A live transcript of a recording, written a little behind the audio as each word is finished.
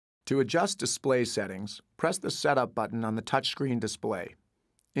To adjust display settings, press the Setup button on the touchscreen display.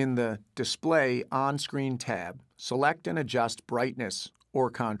 In the Display On-Screen tab, select and adjust brightness or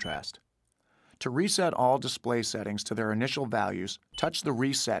contrast. To reset all display settings to their initial values, touch the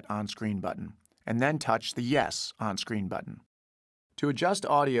Reset On-Screen button, and then touch the Yes On-Screen button. To adjust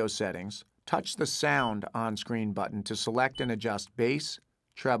audio settings, touch the Sound On-Screen button to select and adjust bass,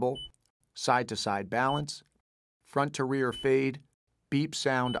 treble, side-to-side balance, front-to-rear fade, beep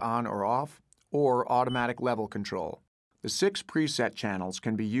sound on or off, or automatic level control. The 6 preset channels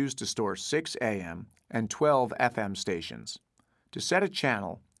can be used to store 6 AM and 12 FM stations. To set a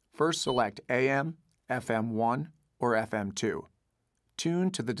channel, first select AM, FM1, or FM2. Tune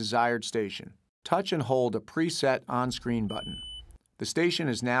to the desired station. Touch and hold a preset on-screen button. The station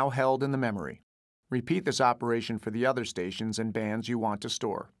is now held in the memory. Repeat this operation for the other stations and bands you want to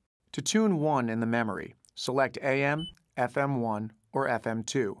store. To tune one in the memory, select AM, FM1, or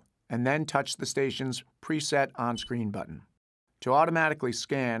FM2, and then touch the station's preset on-screen button. To automatically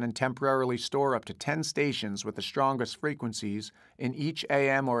scan and temporarily store up to 10 stations with the strongest frequencies in each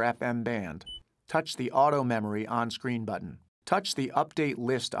AM or FM band, touch the Auto Memory on-screen button. Touch the Update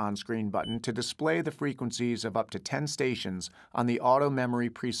List on-screen button to display the frequencies of up to 10 stations on the Auto Memory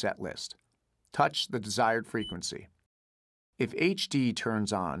preset list. Touch the desired frequency. If HD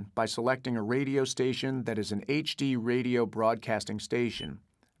turns on by selecting a radio station that is an HD radio broadcasting station,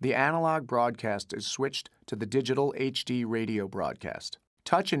 the analog broadcast is switched to the digital HD radio broadcast.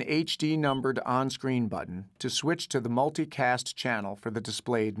 Touch an HD numbered on-screen button to switch to the multicast channel for the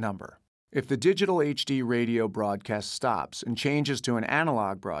displayed number. If the digital HD radio broadcast stops and changes to an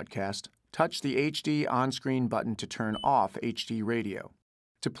analog broadcast, touch the HD on-screen button to turn off HD radio.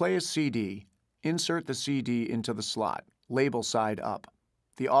 To play a CD, insert the CD into the slot, label side up.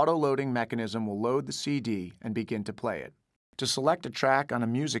 The auto-loading mechanism will load the CD and begin to play it. To select a track on a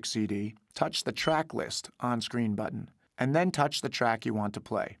music CD, touch the Track List on-screen button, and then touch the track you want to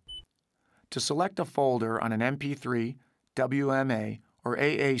play. To select a folder on an MP3, WMA, or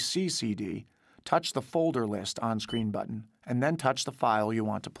AAC CD, touch the Folder List on-screen button, and then touch the file you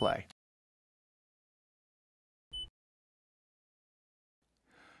want to play.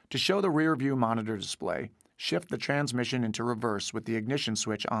 To show the rear view monitor display, shift the transmission into reverse with the ignition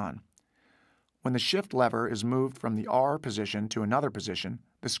switch on. When the shift lever is moved from the R position to another position,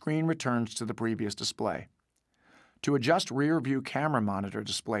 the screen returns to the previous display. To adjust rear view camera monitor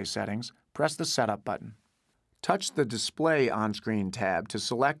display settings, press the Setup button. Touch the Display On-Screen tab to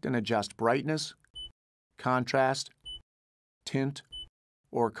select and adjust brightness, contrast, tint,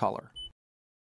 or color.